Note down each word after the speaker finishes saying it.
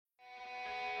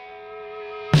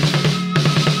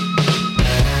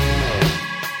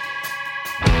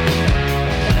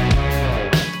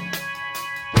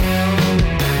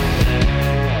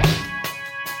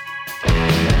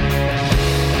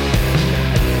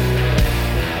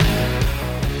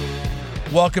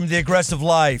Welcome to The Aggressive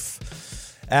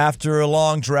Life. After a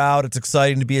long drought, it's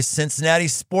exciting to be a Cincinnati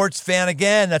sports fan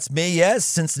again. That's me, yes.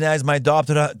 Cincinnati's my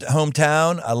adopted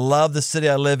hometown. I love the city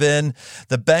I live in.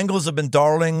 The Bengals have been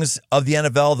darlings of the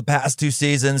NFL the past 2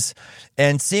 seasons.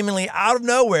 And seemingly out of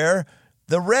nowhere,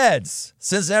 the Reds,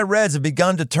 Cincinnati Reds, have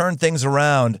begun to turn things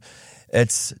around.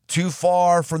 It's too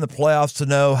far from the playoffs to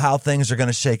know how things are going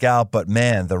to shake out, but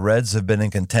man, the Reds have been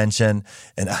in contention,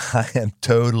 and I am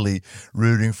totally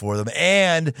rooting for them.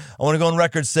 And I want to go on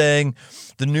record saying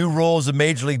the new rules of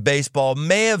Major League Baseball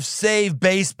may have saved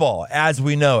baseball as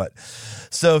we know it.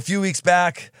 So a few weeks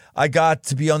back, I got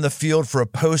to be on the field for a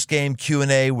post-game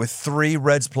Q&A with 3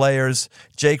 Reds players,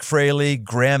 Jake Fraley,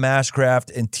 Graham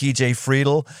Ashcraft, and TJ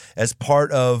Friedl, as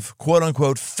part of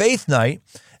quote-unquote Faith Night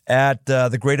at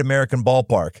the Great American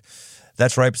Ballpark.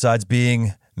 That's right, besides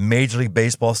being Major League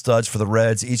Baseball studs for the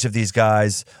Reds, each of these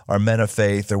guys are men of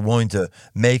faith. They're willing to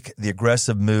make the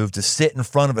aggressive move to sit in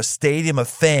front of a stadium of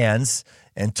fans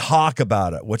and talk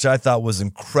about it, which I thought was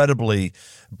incredibly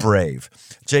brave.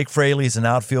 Jake Fraley is an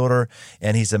outfielder,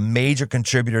 and he's a major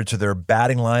contributor to their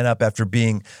batting lineup. After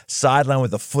being sidelined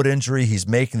with a foot injury, he's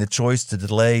making the choice to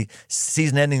delay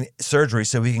season-ending surgery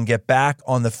so he can get back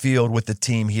on the field with the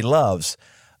team he loves.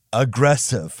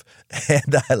 Aggressive.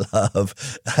 And I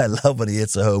love when he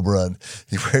hits a home run.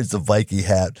 He wears the Viking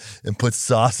hat and puts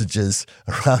sausages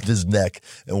around his neck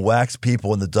and whacks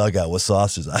people in the dugout with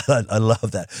sausages. I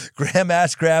love that. Graham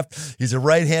Ashcraft, he's a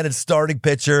right-handed starting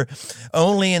pitcher.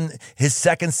 Only in his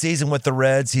second season with the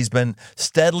Reds, he's been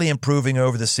steadily improving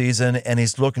over the season, and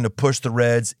he's looking to push the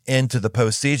Reds into the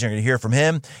postseason. You're going to hear from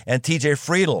him and TJ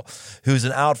Friedl, who's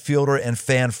an outfielder and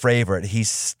fan favorite.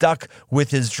 He's stuck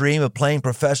with his dream of playing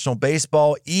professional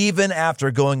baseball, even after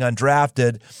going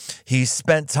undrafted. He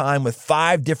spent time with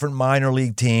 5 different minor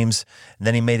league teams, and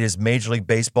then he made his Major League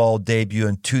Baseball debut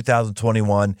in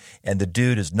 2021, and the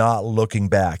dude is not looking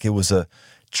back. It was a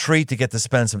treat to get to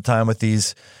spend some time with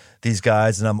these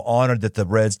guys, and I'm honored that the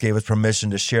Reds gave us permission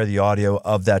to share the audio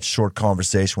of that short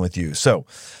conversation with you. So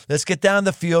let's get down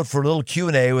the field for a little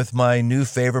Q&A with my new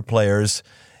favorite players,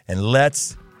 and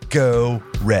let's go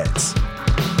Reds.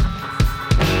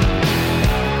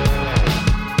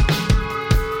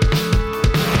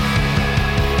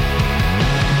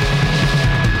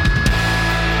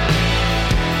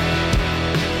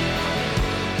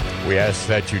 We ask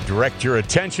that you direct your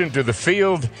attention to the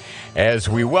field as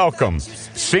we welcome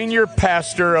Senior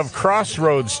Pastor of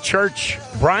Crossroads Church,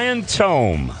 Brian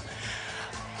Tome.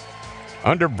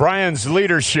 Under Brian's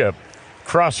leadership,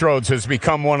 Crossroads has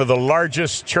become one of the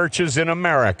largest churches in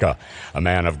America. A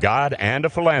man of God and a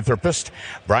philanthropist,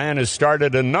 Brian has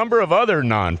started a number of other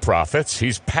nonprofits.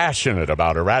 He's passionate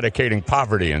about eradicating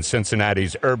poverty in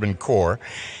Cincinnati's urban core,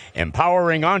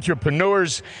 empowering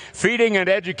entrepreneurs, feeding and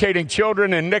educating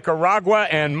children in Nicaragua,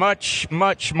 and much,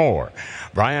 much more.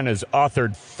 Brian has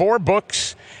authored 4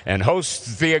 books and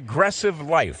hosts The Aggressive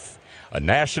Life, a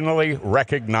nationally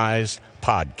recognized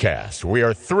podcast. We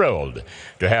are thrilled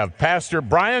to have Pastor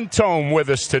Brian Tome with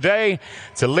us today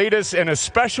to lead us in a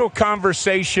special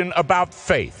conversation about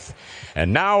faith.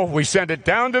 And now we send it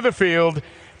down to the field.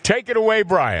 Take it away,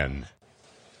 Brian.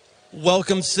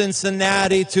 Welcome,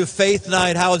 Cincinnati, to Faith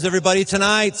Night. How is everybody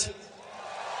tonight?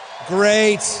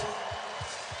 Great.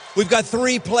 We've got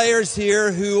 3 players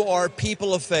here who are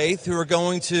people of faith, who are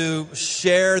going to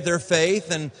share their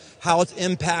faith and how it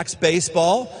impacts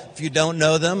baseball. If you don't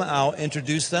know them, I'll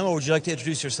introduce them. Or would you like to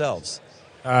introduce yourselves?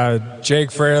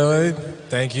 Jake Fraley.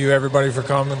 Thank you, everybody, for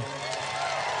coming.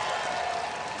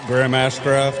 Graham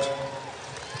Ashcraft.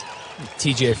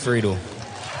 TJ Friedl.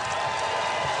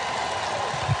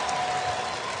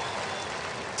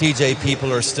 TJ,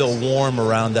 people are still warm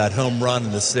around that home run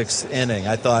in the 6th inning.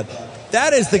 I thought,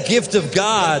 that is the gift of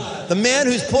God. The man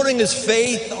who's putting his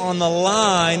faith on the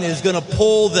line is going to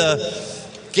pull the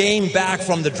game back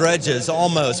from the dredges,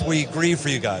 almost. We grieve for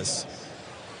you guys.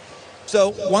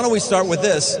 So why don't we start with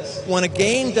this? When a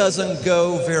game doesn't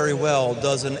go very well,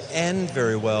 doesn't end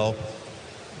very well,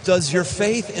 does your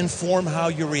faith inform how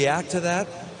you react to that?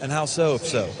 And how so, if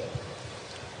so?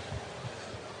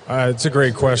 It's a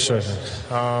great question.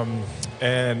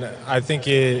 And I think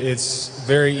it's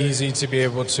very easy to be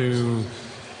able to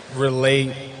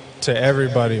relate to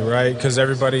everybody, right? Because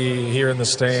everybody here in the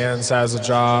stands has a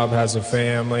job, has a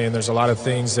family, and there's a lot of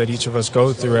things that each of us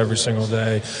go through every single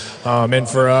day. And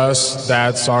for us,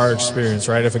 that's our experience,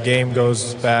 right? If a game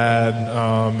goes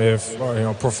bad, if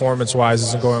performance-wise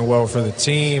isn't going well for the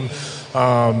team,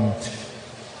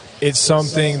 it's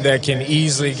something that can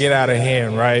easily get out of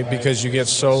hand, right? Because you get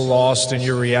so lost in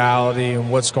your reality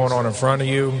and what's going on in front of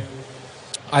you.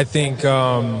 I think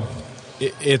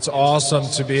it's awesome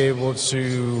to be able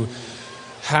to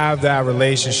have that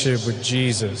relationship with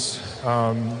Jesus.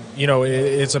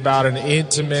 It's about an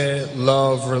intimate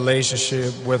love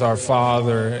relationship with our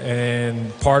Father,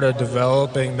 and part of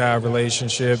developing that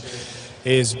relationship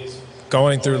is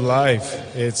going through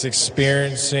life. It's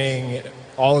experiencing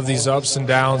all of these ups and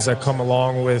downs that come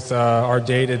along with our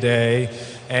day-to-day,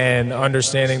 and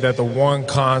understanding that the one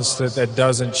constant that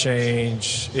doesn't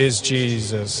change is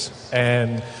Jesus.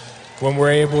 And when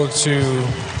we're able to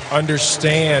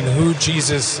understand who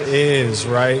Jesus is,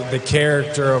 right, the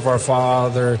character of our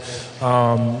Father,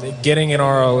 getting in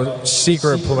our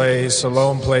secret place,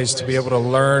 alone place, to be able to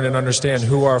learn and understand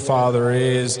who our Father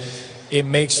is, it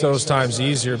makes those times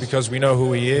easier because we know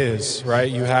who He is, right?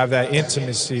 You have that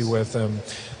intimacy with Him.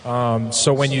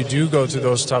 So when you do go through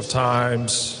those tough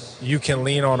times, you can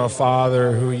lean on a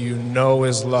Father who you know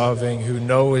is loving, who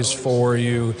know is for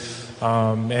you,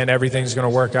 and everything's going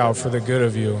to work out for the good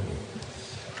of you.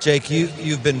 Jake,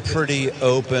 you've been pretty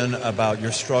open about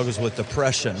your struggles with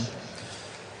depression.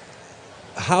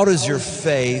 How does your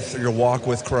faith, your walk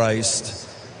with Christ,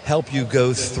 help you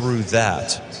go through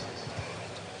that?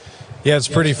 Yeah, it's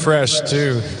pretty fresh,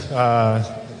 too.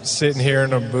 Sitting here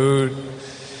in a boot,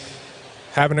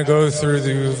 having to go through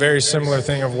the very similar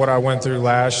thing of what I went through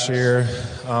last year.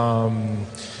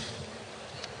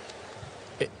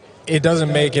 It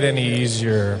doesn't make it any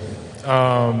easier.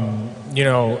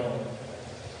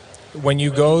 When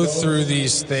you go through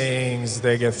these things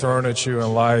that get thrown at you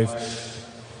in life,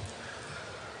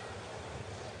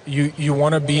 you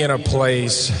want to be in a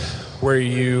place where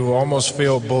you almost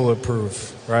feel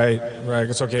bulletproof, right?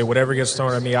 It's okay, whatever gets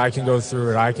thrown at me, I can go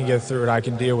through it, I can get through it, I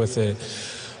can deal with it.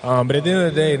 But at the end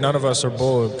of the day, none of us are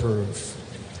bulletproof,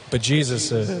 but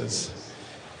Jesus is.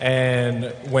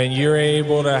 And when you're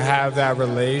able to have that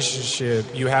relationship,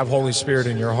 you have Holy Spirit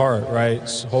in your heart, right?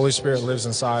 So Holy Spirit lives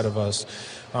inside of us.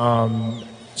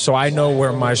 So I know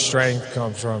where my strength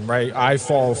comes from, right? I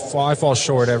fall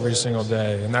short every single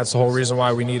day, and that's the whole reason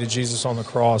why we needed Jesus on the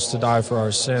cross to die for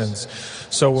our sins.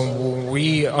 So when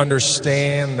we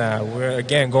understand that,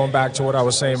 again, going back to what I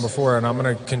was saying before, and I'm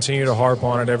going to continue to harp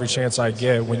on it every chance I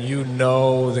get, when you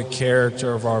know the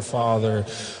character of our Father,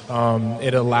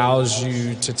 it allows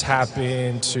you to tap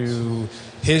into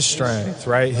His strength,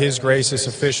 right? His grace is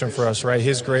sufficient for us, right?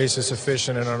 His grace is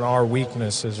sufficient in our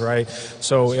weaknesses, right?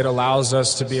 So it allows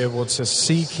us to be able to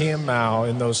seek Him out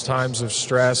in those times of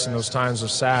stress, in those times of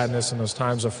sadness, in those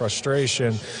times of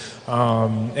frustration.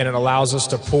 And it allows us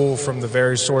to pull from the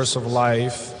very source of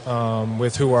life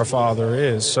with who our Father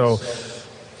is. So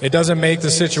it doesn't make the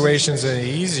situations any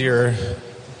easier,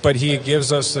 but He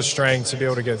gives us the strength to be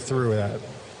able to get through that.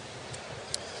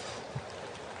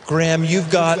 Graham, you've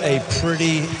got a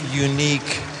pretty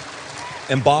unique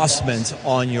embossment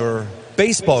on your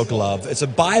baseball glove. It's a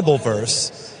Bible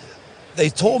verse. They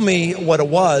told me what it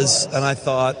was, and I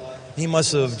thought, he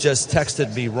must have just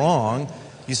texted me wrong.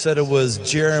 You said it was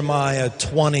Jeremiah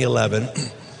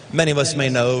 20:11. Many of us may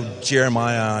know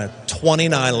Jeremiah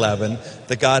 29:11,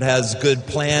 that God has good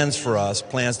plans for us,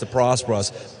 plans to prosper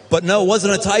us. But no, it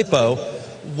wasn't a typo.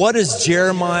 What does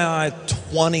Jeremiah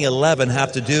 20:11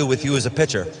 have to do with you as a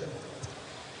pitcher?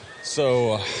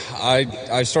 So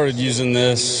I started using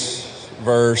this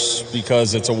verse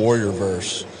because it's a warrior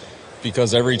verse.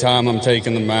 Because every time I'm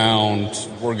taking the mound,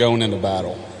 we're going into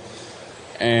battle.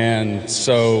 And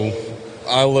so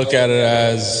I look at it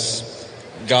as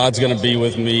God's going to be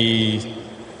with me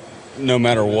no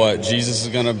matter what. Jesus is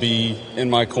going to be in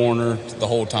my corner the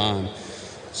whole time.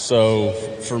 So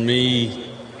for me,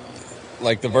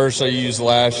 like the verse I used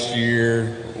last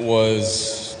year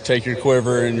was, take your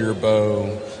quiver and your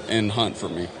bow and hunt for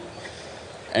me.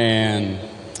 And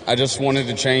I just wanted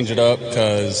to change it up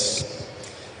because,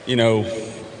 you know,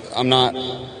 I'm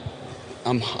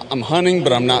hunting,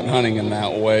 but I'm not hunting in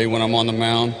that way when I'm on the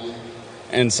mound.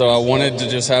 And so I wanted to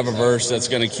just have a verse that's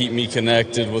going to keep me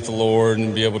connected with the Lord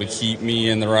and be able to keep me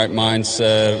in the right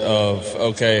mindset of,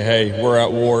 okay, hey, we're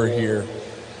at war here.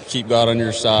 Keep God on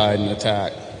your side and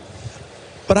attack.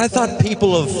 But I thought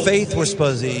people of faith were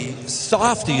supposed to be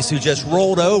softies who just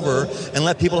rolled over and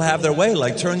let people have their way,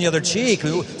 like turn the other cheek.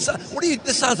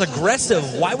 This sounds aggressive.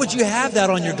 Why would you have that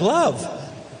on your glove?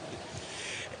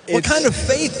 What kind of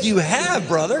faith do you have,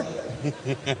 brother?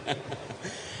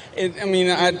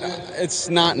 It's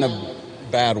not in a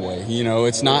bad way, you know.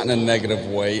 It's not in a negative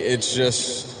way. It's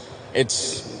just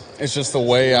the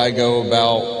way I go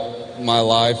about my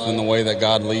life and the way that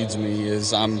God leads me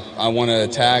is I want to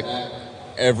attack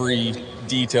every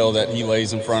detail that He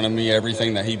lays in front of me,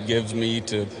 everything that He gives me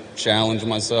to challenge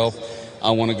myself.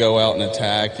 I want to go out and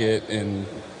attack it and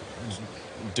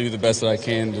do the best that I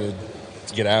can to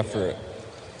get after it.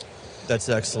 That's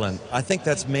excellent. I think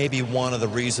that's maybe one of the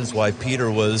reasons why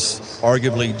Peter was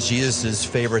arguably Jesus'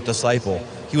 favorite disciple.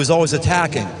 He was always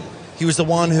attacking. He was the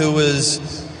one who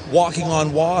was walking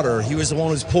on water. He was the one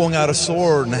who was pulling out a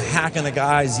sword and hacking a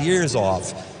guy's ears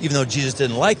off, even though Jesus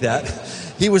didn't like that.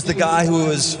 He was the guy who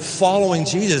was following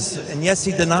Jesus, and yes,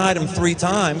 he denied him 3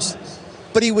 times,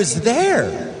 but he was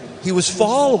there. He was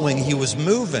following. He was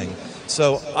moving.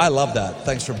 So I love that.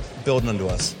 Thanks for building into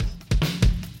us.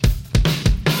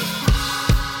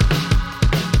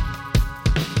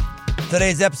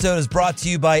 Today's episode is brought to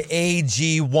you by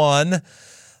AG1.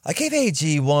 I gave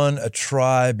AG1 a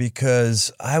try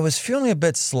because I was feeling a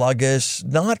bit sluggish,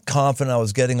 not confident I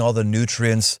was getting all the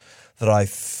nutrients that I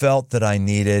felt that I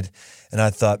needed, and I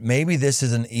thought maybe this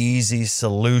is an easy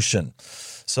solution.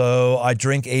 So I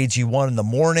drink AG1 in the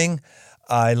morning.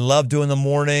 I love doing the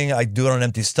morning. I do it on an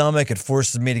empty stomach. It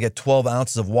forces me to get 12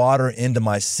 ounces of water into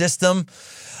my system.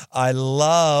 I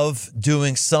love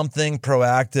doing something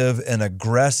proactive and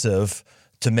aggressive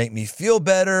to make me feel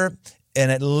better and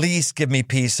at least give me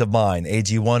peace of mind.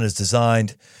 AG1 is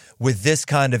designed with this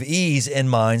kind of ease in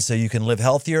mind so you can live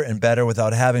healthier and better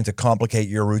without having to complicate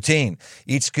your routine.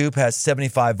 Each scoop has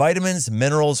 75 vitamins,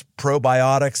 minerals,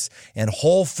 probiotics, and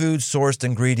whole food sourced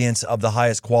ingredients of the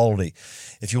highest quality.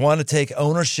 If you want to take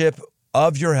ownership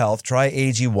of your health, try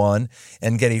AG1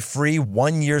 and get a free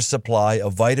 1-year supply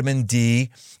of vitamin D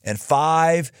and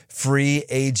 5 free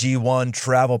AG1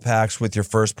 travel packs with your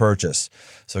first purchase.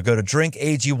 So go to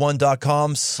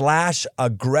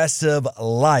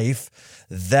drinkag1.com/aggressive-life.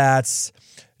 That's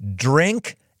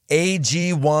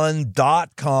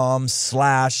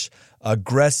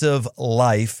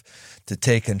drinkag1.com/aggressive-life to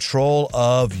take control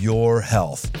of your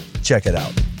health. Check it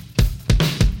out.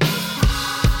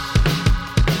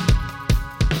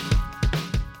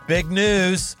 Big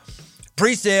news.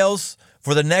 Pre-sales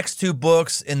for the next 2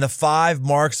 books in the 5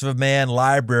 Marks of a Man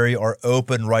library are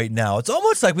open right now. It's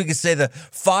almost like we could say the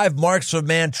 5 Marks of a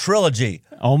Man trilogy.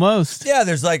 Almost. Yeah,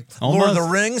 there's like Lord of the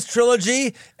Rings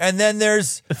trilogy, and then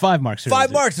there's the 5 Marks trilogy.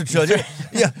 5 Marks of trilogy.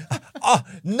 Yeah.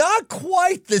 Not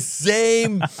quite the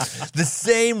same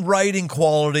writing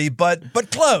quality, but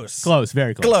close. Close,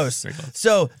 very close. Very close.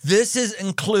 So this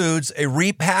includes a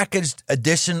repackaged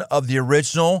edition of the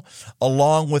original,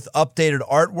 along with updated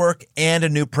artwork and a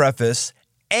new preface,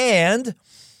 and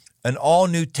an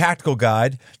all-new tactical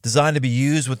guide designed to be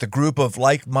used with a group of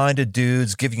like-minded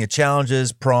dudes, giving you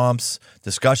challenges, prompts,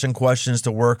 discussion questions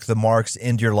to work the marks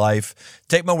into your life.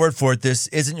 Take my word for it, this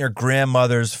isn't your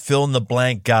grandmother's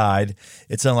fill-in-the-blank guide.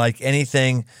 It's unlike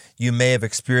anything you may have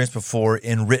experienced before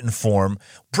in written form.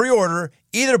 Pre-order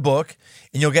either book,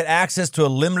 and you'll get access to a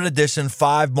limited edition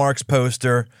 5 Marks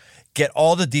poster. Get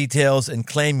all the details and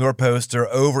claim your poster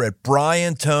over at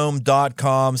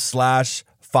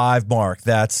briantome.com/5mark.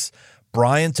 That's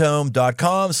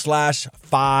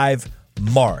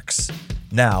briantome.com/5marks.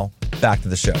 Now, back to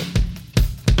the show.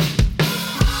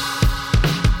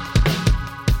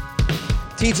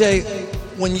 TJ,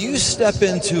 when you step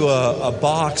into a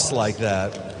box like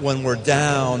that, when we're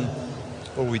down,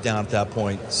 what were we down at that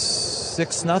point?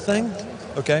 6-0?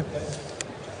 Okay.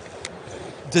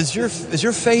 Is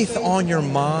your faith on your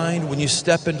mind when you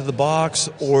step into the box,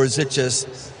 or is it just,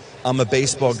 I'm a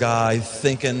baseball guy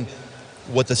thinking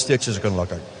what the stitches are going to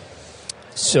look like?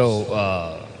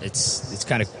 So it's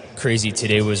kind of crazy.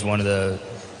 Today was one of the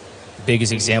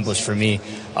biggest examples for me.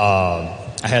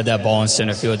 I had that ball in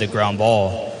center field, the ground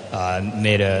ball.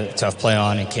 Made a tough play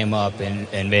on and came up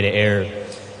and made an error.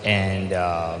 And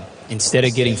instead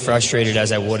of getting frustrated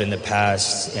as I would in the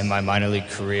past in my minor league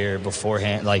career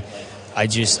beforehand,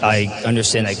 I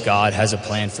understand that God has a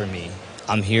plan for me.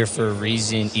 I'm here for a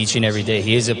reason each and every day.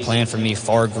 He has a plan for me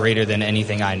far greater than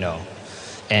anything I know.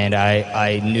 And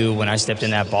I knew when I stepped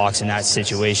in that box in that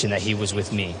situation that he was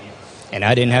with me. And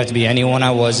I didn't have to be anyone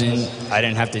I wasn't. I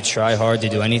didn't have to try hard to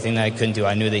do anything that I couldn't do.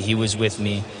 I knew that he was with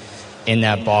me in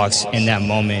that box, in that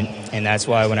moment. And that's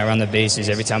why when I run the bases,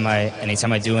 anytime I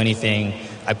do anything,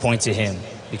 I point to him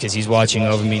because he's watching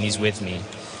over me and he's with me.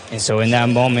 And so in that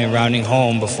moment, rounding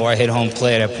home, before I hit home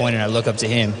plate, I point and I look up to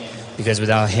him because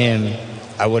without him,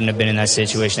 I wouldn't have been in that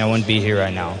situation. I wouldn't be here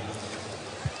right now.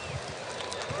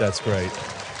 That's great.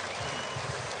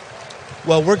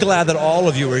 Well, we're glad that all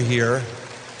of you are here.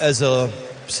 As a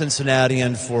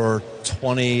Cincinnatian for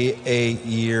 28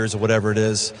 years or whatever it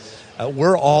is,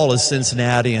 we're all as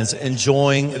Cincinnatians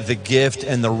enjoying the gift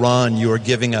and the run you are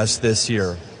giving us this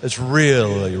year. It's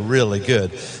really, really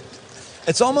good.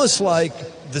 It's almost like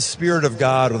the Spirit of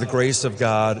God or the grace of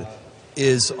God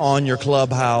is on your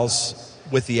clubhouse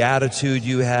with the attitude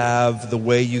you have, the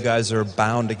way you guys are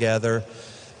bound together.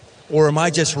 Or am I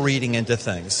just reading into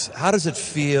things? How does it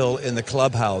feel in the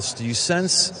clubhouse? Do you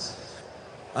sense,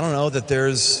 I don't know, that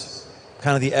there's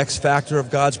kind of the X factor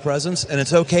of God's presence? And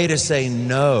it's okay to say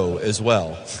no as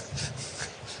well.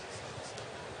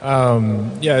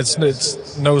 Yeah,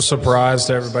 it's no surprise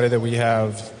to everybody that we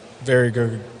have very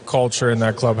good culture in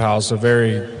that clubhouse, a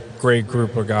very great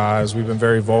group of guys. We've been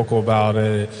very vocal about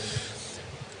it.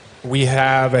 We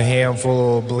have a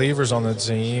handful of believers on the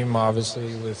team,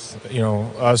 obviously, with, you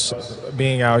know, us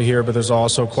being out here, but there's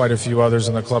also quite a few others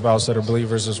in the clubhouse that are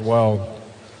believers as well.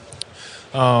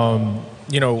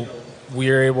 You know, we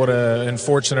are able to, and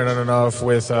fortunate enough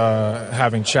with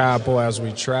having chapel as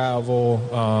we travel,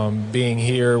 being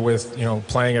here with, you know,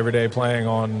 playing every day, playing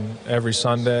on every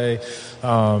Sunday,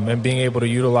 and being able to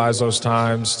utilize those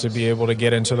times to be able to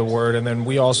get into the Word. And then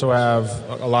we also have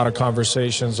a lot of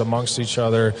conversations amongst each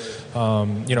other,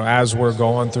 you know, as we're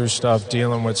going through stuff,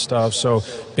 dealing with stuff. So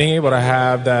being able to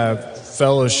have that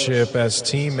fellowship as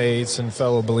teammates and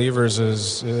fellow believers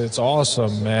it's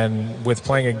awesome. And with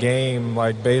playing a game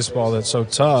like baseball that's so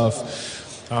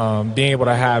tough, being able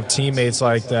to have teammates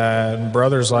like that and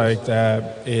brothers like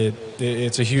that,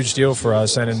 it's a huge deal for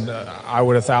us. And I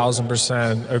would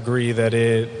 1,000% agree that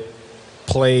it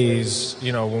plays,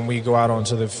 you know, when we go out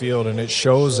onto the field, and it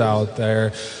shows out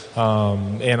there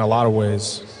in a lot of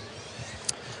ways.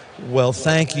 Well,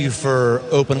 thank you for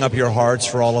opening up your hearts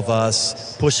for all of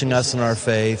us, pushing us in our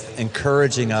faith,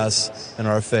 encouraging us in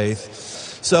our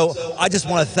faith. So I just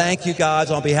want to thank you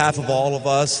guys on behalf of all of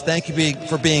us. Thank you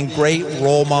for being great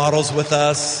role models with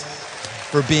us,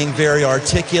 for being very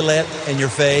articulate in your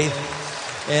faith,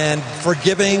 and for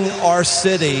giving our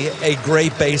city a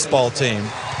great baseball team.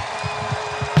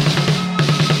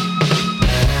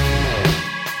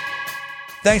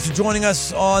 Thanks for joining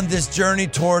us on this journey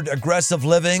toward aggressive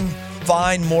living.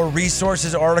 Find more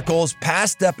resources, articles,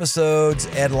 past episodes,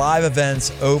 and live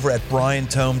events over at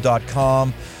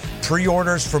briantome.com.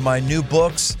 Pre-orders for my new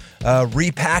books,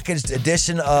 repackaged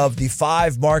edition of the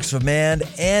 5 Marks of a Man,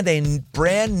 and a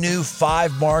brand new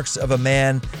 5 Marks of a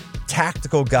Man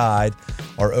tactical guide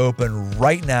are open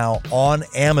right now on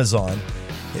Amazon.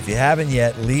 If you haven't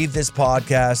yet, leave this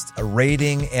podcast a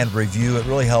rating and review. It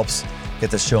really helps get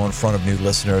the show in front of new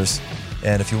listeners.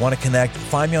 And if you want to connect,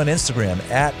 find me on Instagram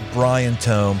at Brian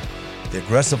Tome. The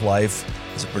Aggressive Life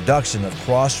is a production of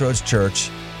Crossroads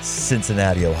Church,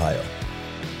 Cincinnati, Ohio.